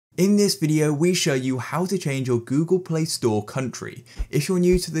In this video, we show you how to change your Google Play Store country. If you're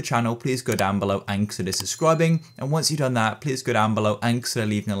new to the channel, please go down below and consider subscribing. And once you've done that, please go down below and consider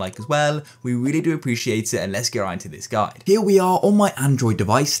leaving a like as well. We really do appreciate it, and let's get right into this guide. Here we are on my Android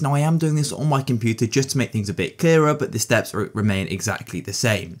device. Now I am doing this on my computer just to make things a bit clearer, but the steps remain exactly the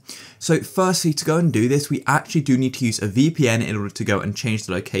same. So firstly, to go and do this, we actually do need to use a VPN in order to go and change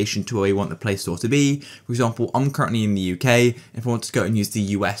the location to where we want the Play Store to be. For example, I'm currently in the UK. If I want to go and use the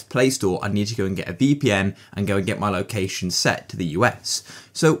US Play Store, I need to go and get a VPN and go and get my location set to the US.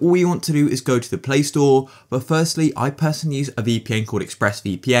 So all you want to do is go to the Play Store, but firstly, I personally use a VPN called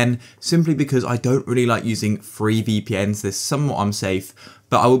ExpressVPN, simply because I don't really like using free VPNs. They're somewhat unsafe,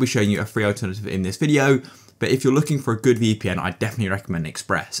 but I will be showing you a free alternative in this video. But if you're looking for a good VPN, I definitely recommend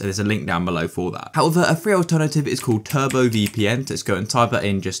Express, and there's a link down below for that. However, a free alternative is called Turbo VPN. Let's go and type that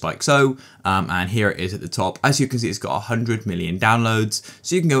in just like so, and here it is at the top. As you can see, it's got 100 million downloads,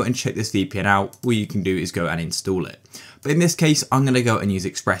 so you can go and check this VPN out. All you can do is go and install it. But in this case, I'm gonna go and use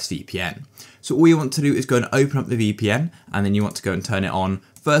ExpressVPN. So all you want to do is go and open up the VPN, and then you want to go and turn it on.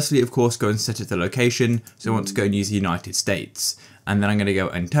 Firstly, of course, go and set it to location. So I want to go and use the United States. And then I'm going to go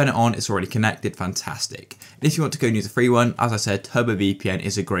and turn it on. It's already connected. Fantastic. And if you want to go and use a free one, as I said, Turbo VPN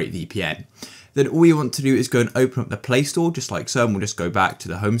is a great VPN. Then all you want to do is go and open up the Play Store just like so, and we'll just go back to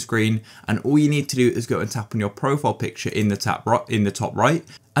the home screen. And all you need to do is go and tap on your profile picture in the top right.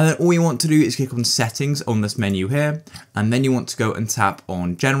 And then all you want to do is click on settings on this menu here. And then you want to go and tap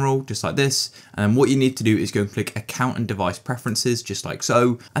on general, just like this. And then what you need to do is go and click account and device preferences, just like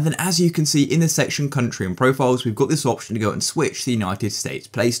so. And then as you can see in the section country and profiles, we've got this option to go and switch to the United States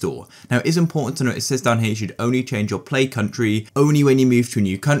Play Store. Now it is important to note, it says down here you should only change your play country only when you move to a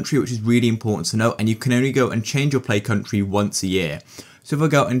new country, which is really important to note. And you can only go and change your play country once a year. So if I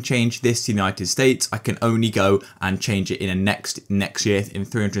go and change this to the United States, I can only go and change it in a next year in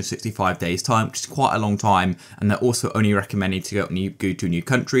 365 days time, which is quite a long time. And they're also only recommending to go to a new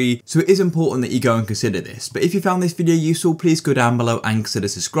country. So it is important that you go and consider this. But if you found this video useful, please go down below and consider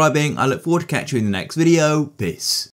subscribing. I look forward to catching you in the next video. Peace.